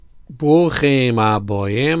Bruchim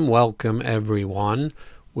Aboyim, welcome everyone.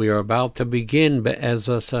 We are about to begin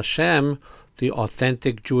Be'ezras Hashem, the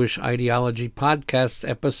Authentic Jewish Ideology Podcast,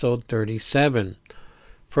 episode 37.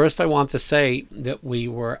 First, I want to say that we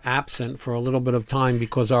were absent for a little bit of time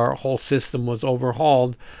because our whole system was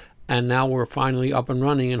overhauled, and now we're finally up and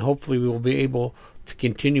running, and hopefully we will be able to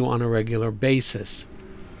continue on a regular basis.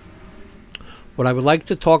 What I would like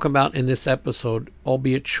to talk about in this episode,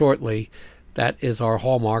 albeit shortly, that is our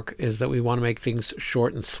hallmark, is that we want to make things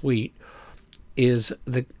short and sweet, is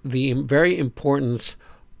the very importance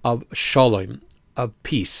of shalom, of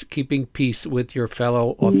peace, keeping peace with your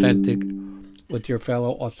fellow authentic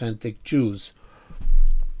Jews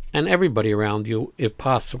and everybody around you, if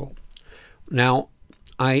possible. Now,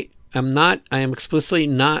 I am explicitly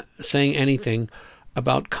not saying anything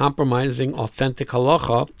about compromising authentic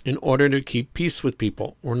halacha in order to keep peace with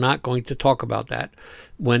people. We're not going to talk about that.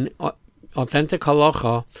 When authentic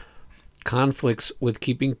halacha conflicts with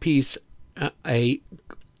keeping peace, a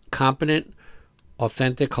competent,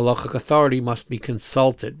 authentic halachic authority must be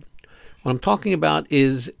consulted. What I'm talking about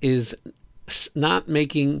is not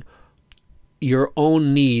making your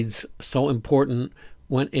own needs so important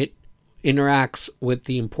when it interacts with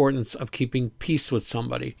the importance of keeping peace with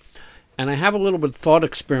somebody. And I have a little bit of thought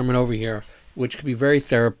experiment over here, which could be very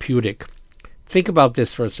therapeutic. Think about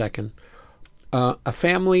this for a second. A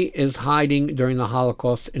family is hiding during the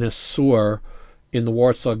Holocaust in a sewer in the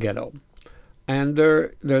Warsaw Ghetto. And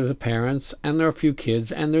there's the parents, and there are a few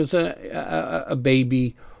kids, and there's a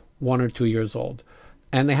baby 1 or 2 years old.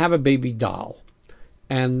 And they have a baby doll.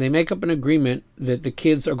 And they make up an agreement that the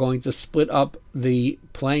kids are going to split up the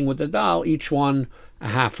playing with the doll, each one a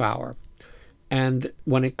half hour. And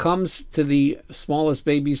when it comes to the smallest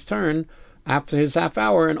baby's turn, after his half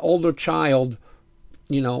hour, an older child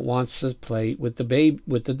wants to play with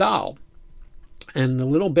the doll. And the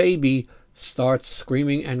little baby starts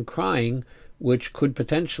screaming and crying, which could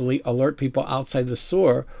potentially alert people outside the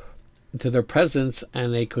sewer to their presence,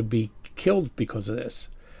 and they could be killed because of this.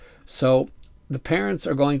 So the parents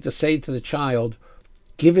are going to say to the child,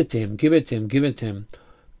 give it to him, give it to him, give it to him,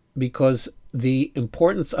 because the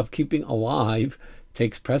importance of keeping alive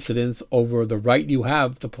takes precedence over the right you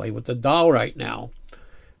have to play with the doll right now.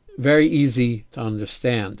 Very easy to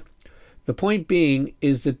understand. The point being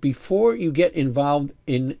is that before you get involved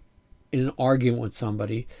in an argument with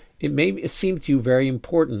somebody, it seem to you very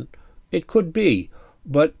important. It could be,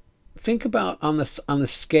 but think about on the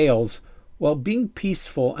scales. Well, being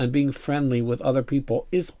peaceful and being friendly with other people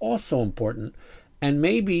is also important. And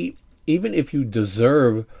maybe even if you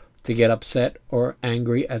deserve to get upset or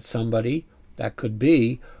angry at somebody, that could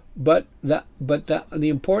be, but the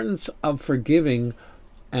importance of forgiving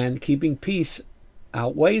and keeping peace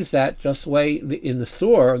outweighs that. Just the way in the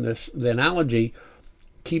sewer, the analogy,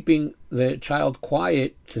 keeping the child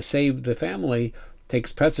quiet to save the family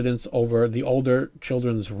takes precedence over the older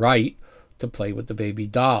children's right to play with the baby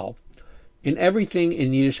doll. In everything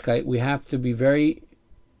in Yiddishkeit, we have to be very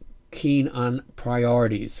keen on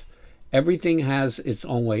priorities. Everything has its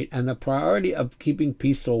own weight, and the priority of keeping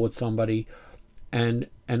peaceful with somebody and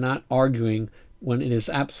not arguing when it is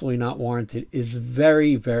absolutely not warranted is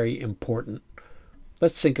very, very important.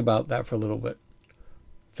 Let's think about that for a little bit.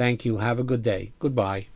 Thank you. Have a good day. Goodbye.